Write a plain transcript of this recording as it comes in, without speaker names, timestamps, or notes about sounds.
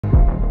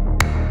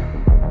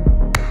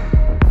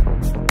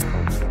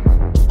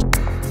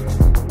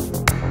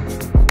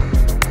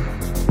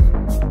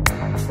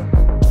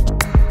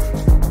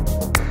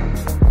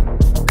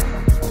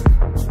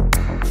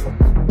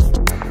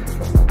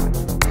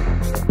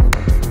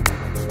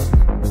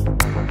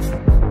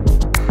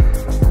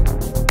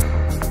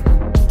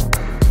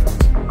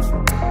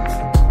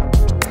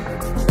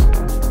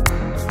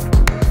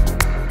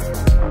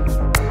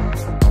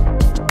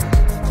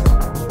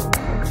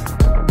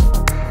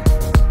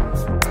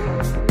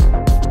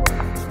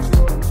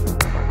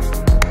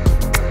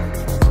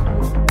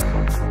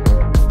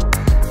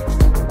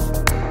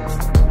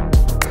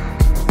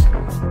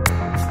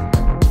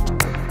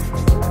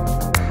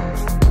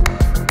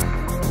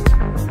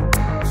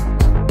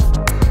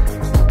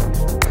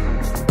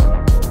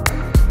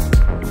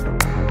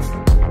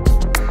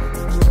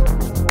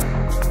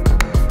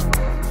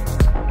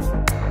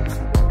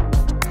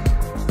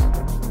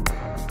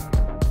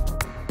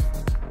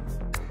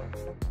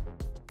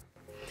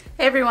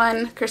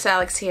everyone, Chris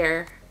Alex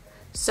here.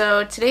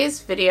 So today's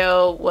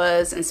video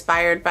was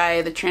inspired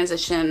by the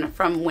transition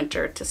from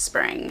winter to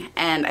spring,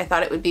 and I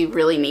thought it would be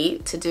really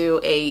neat to do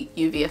a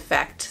UV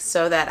effect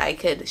so that I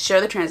could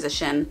show the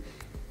transition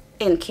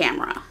in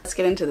camera. Let's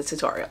get into the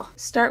tutorial.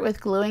 Start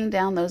with gluing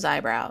down those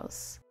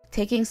eyebrows.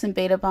 Taking some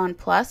Beta Bond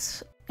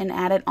Plus and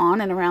add it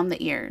on and around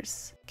the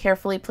ears.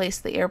 Carefully place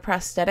the ear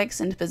prosthetics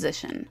into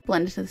position.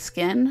 Blend into the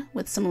skin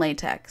with some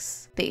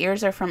latex. The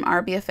ears are from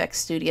RBFX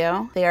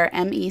Studio. They are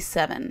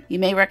ME7. You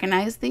may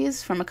recognize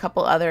these from a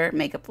couple other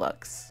makeup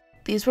looks.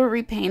 These were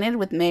repainted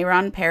with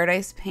Mehron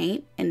Paradise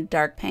paint in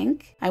dark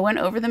pink. I went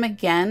over them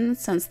again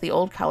since the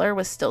old color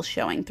was still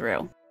showing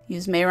through.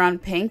 Use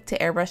Mehron pink to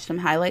airbrush some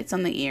highlights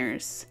on the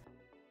ears.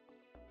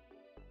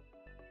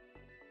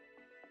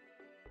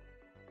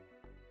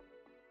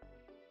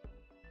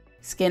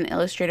 Skin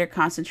Illustrator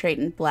concentrate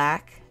in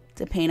black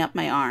to paint up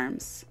my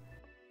arms.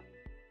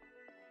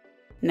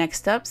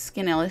 Next up,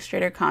 Skin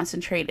Illustrator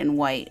concentrate in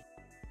white.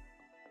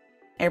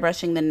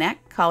 Airbrushing the neck,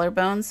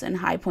 collarbones, and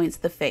high points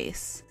of the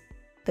face.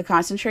 The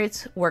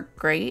concentrates work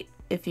great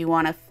if you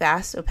want a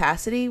fast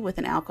opacity with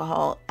an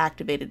alcohol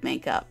activated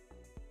makeup.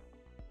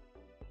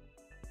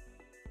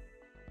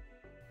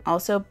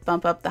 Also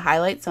bump up the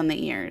highlights on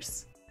the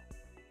ears.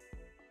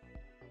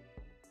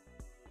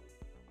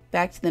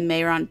 Back to the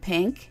Mehron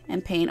pink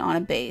and paint on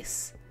a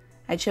base.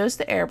 I chose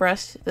to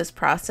airbrush this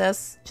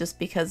process just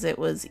because it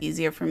was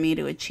easier for me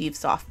to achieve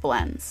soft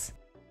blends.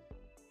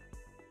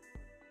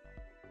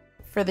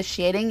 For the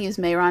shading, use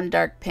Mehron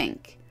dark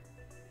pink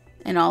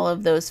in all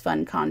of those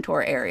fun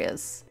contour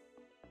areas.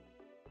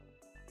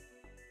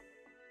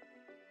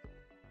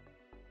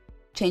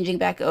 Changing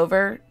back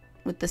over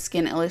with the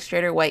Skin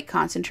Illustrator white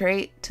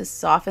concentrate to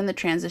soften the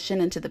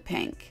transition into the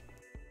pink.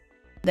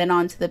 Then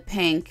onto the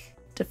pink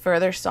to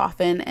further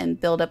soften and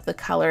build up the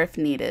color if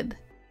needed.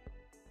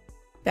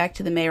 Back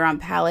to the Mehron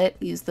palette,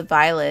 use the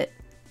violet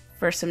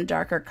for some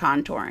darker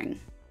contouring.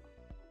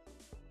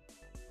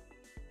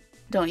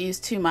 Don't use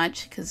too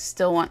much because you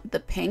still want the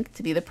pink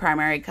to be the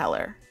primary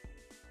color.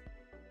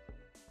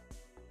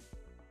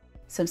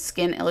 Some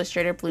Skin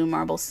Illustrator Blue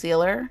Marble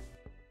Sealer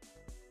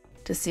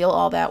to seal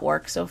all that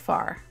work so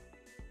far.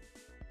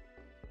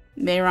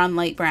 Mehron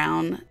light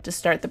brown to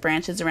start the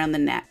branches around the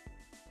neck,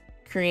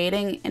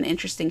 creating an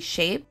interesting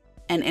shape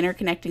and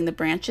interconnecting the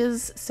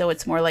branches so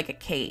it's more like a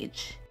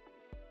cage,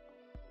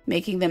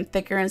 making them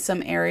thicker in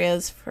some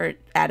areas for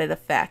added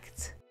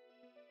effect.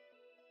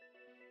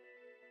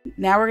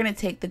 Now we're going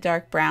to take the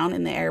dark brown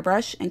in the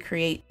airbrush and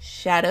create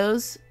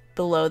shadows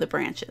below the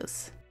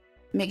branches.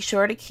 Make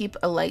sure to keep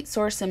a light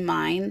source in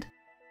mind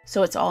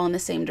so it's all in the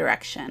same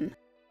direction.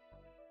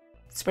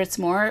 Spritz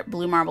more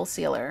Blue Marble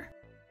Sealer.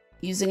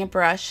 Using a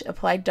brush,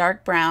 apply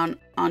dark brown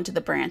onto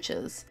the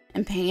branches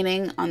and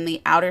painting on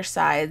the outer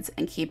sides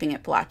and keeping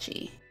it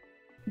blotchy.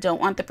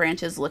 Don't want the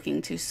branches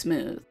looking too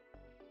smooth.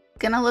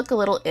 Gonna look a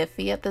little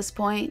iffy at this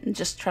point, and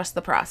just trust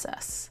the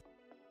process.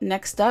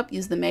 Next up,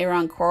 use the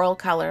Mehron Coral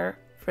color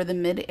for the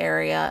mid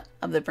area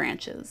of the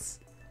branches.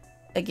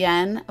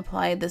 Again,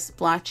 apply this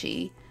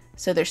blotchy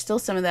so there's still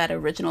some of that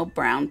original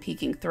brown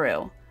peeking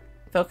through.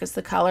 Focus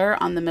the color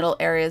on the middle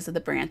areas of the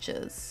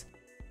branches.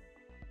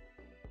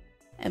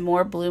 And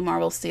more Blue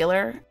Marble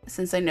Sealer,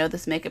 since I know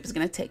this makeup is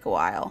going to take a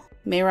while.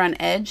 Mehron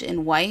Edge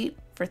in white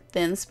for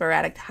thin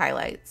sporadic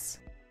highlights.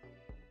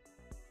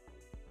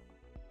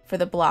 For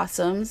the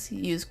blossoms,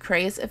 use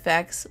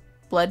KVD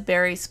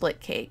Bloodberry Split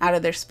Cake out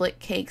of their Split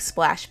Cake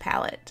Splash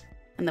palette,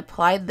 and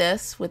apply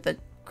this with the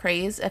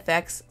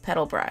KVD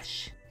petal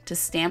brush to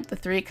stamp the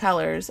three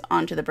colors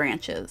onto the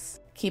branches,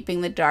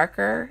 keeping the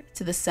darker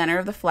to the center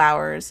of the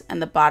flowers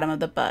and the bottom of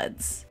the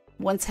buds.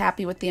 Once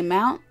happy with the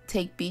amount,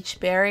 take Beach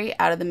Berry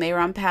out of the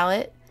Mehron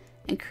palette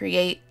and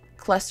create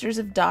clusters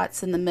of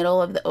dots in the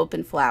middle of the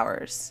open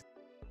flowers.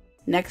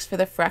 Next, for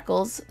the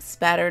freckles,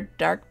 spatter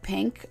dark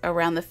pink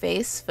around the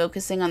face,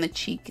 focusing on the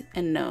cheek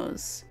and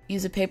nose.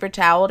 Use a paper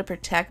towel to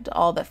protect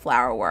all the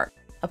flower work.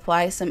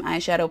 Apply some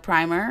eyeshadow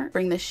primer,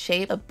 bring the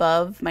shape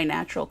above my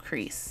natural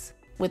crease.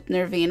 With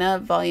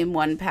Nervina Volume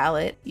 1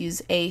 palette,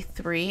 use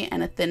A3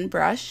 and a thin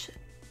brush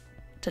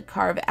to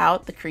carve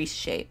out the crease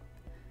shape.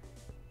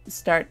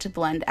 Start to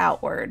blend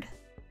outward.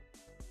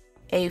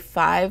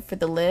 A5 for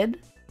the lid.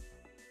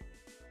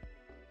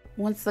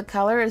 Once the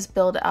color is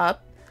built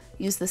up,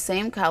 use the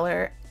same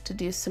color to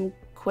do some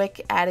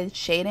quick added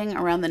shading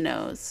around the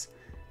nose.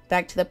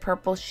 Back to the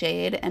purple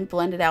shade and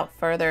blend it out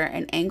further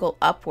and angle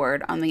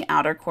upward on the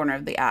outer corner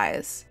of the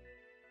eyes.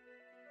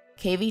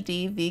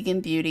 KVD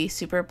Vegan Beauty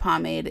Super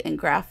Pomade in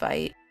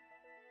Graphite.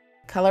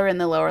 Color in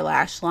the lower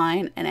lash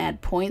line and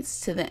add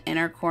points to the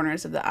inner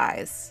corners of the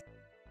eyes.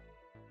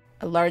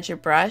 A larger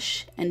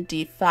brush and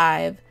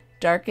D5,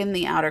 darken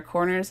the outer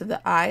corners of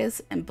the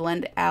eyes and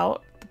blend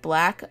out the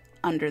black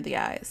under the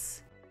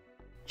eyes.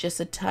 Just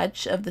a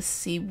touch of the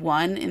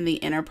C1 in the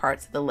inner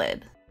parts of the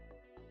lid.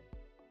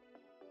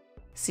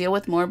 Seal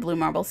with more Blue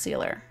Marble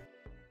Sealer.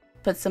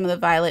 Put some of the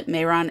violet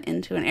Mehron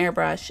into an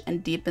airbrush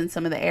and deepen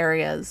some of the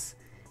areas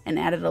and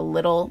added a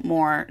little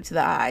more to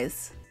the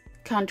eyes.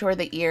 Contour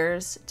the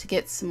ears to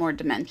get some more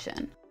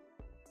dimension.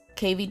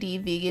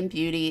 KVD Vegan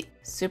Beauty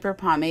Super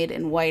Pomade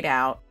in White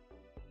Out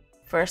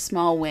for a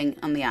small wing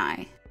on the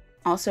eye.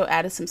 Also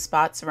added some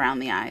spots around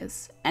the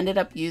eyes. Ended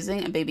up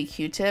using a baby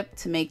Q-tip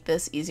to make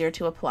this easier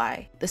to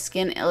apply. The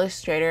Skin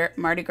Illustrator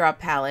Mardi Gras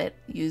palette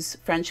used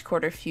French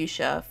Qtr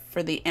Fuschia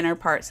for the inner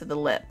parts of the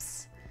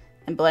lips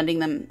and blending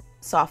them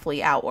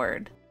softly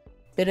outward.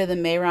 Bit of the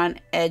Mehron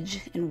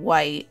edge in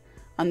white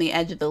on the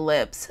edge of the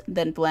lips,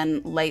 then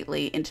blend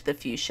lightly into the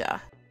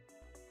fuchsia.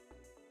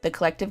 The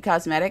Collective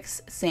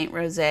Cosmetics Saint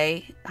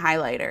Rosè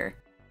highlighter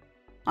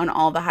on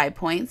all the high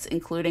points,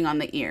 including on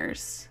the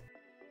ears.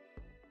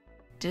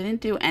 Didn't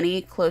do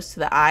any close to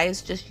the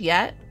eyes just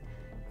yet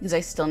because I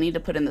still need to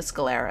put in the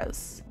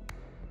scleras.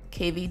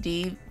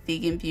 KVD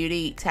Vegan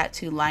Beauty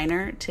tattoo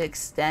liner to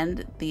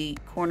extend the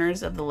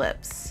corners of the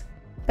lips.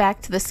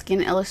 Back to the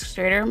Skin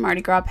Illustrator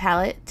Mardi Gras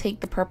palette,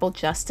 take the purple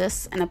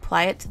Justice and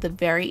apply it to the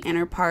very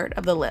inner part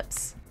of the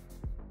lips.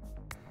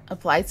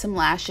 Applied some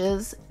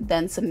lashes,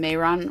 then some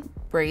Mehron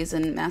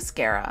Brazen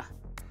Mascara.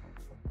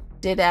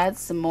 Did add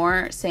some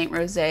more Saint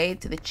Rosè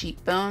to the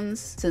cheekbones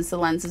since the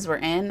lenses were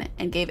in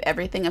and gave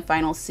everything a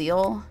final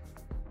seal.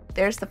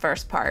 There's the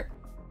first part.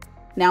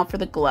 Now for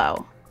the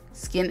glow.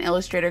 Skin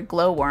Illustrator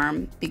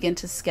Glo-Worm, begin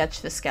to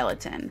sketch the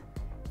skeleton.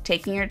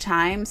 Taking your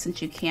time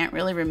since you can't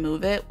really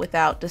remove it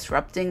without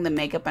disrupting the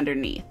makeup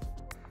underneath.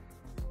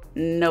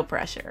 No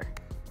pressure.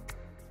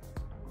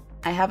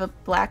 I have a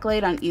black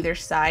light on either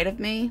side of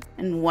me,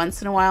 and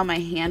once in a while my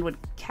hand would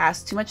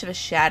cast too much of a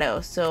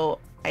shadow, so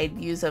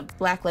I'd use a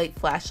black light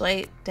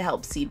flashlight to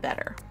help see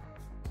better.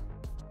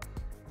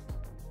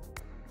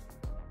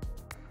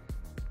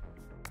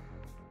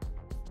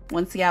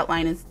 Once the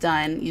outline is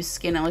done, use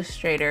Skin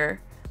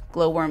Illustrator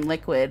Glo-Worm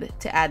liquid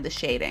to add the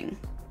shading.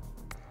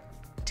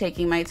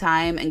 Taking my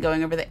time and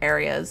going over the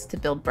areas to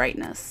build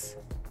brightness.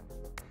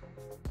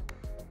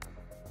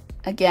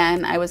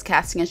 Again, I was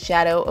casting a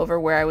shadow over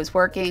where I was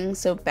working,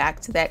 so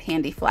back to that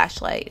handy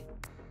flashlight.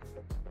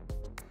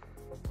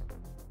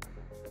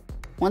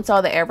 Once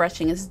all the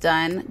airbrushing is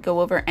done,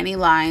 go over any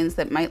lines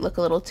that might look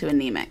a little too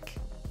anemic,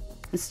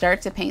 and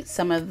start to paint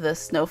some of the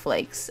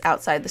snowflakes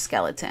outside the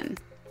skeleton.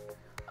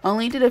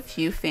 Only did a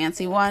few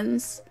fancy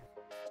ones,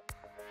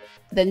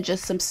 then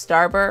just some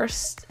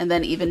starbursts, and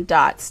then even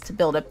dots to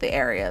build up the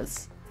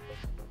areas.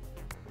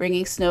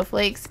 Bringing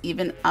snowflakes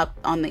even up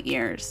on the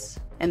ears.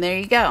 And there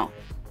you go.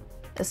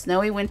 A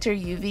snowy winter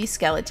UV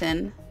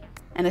skeleton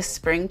and a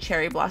spring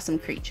cherry blossom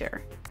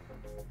creature.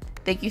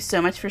 Thank you so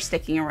much for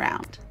sticking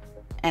around,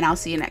 and I'll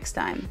see you next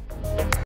time.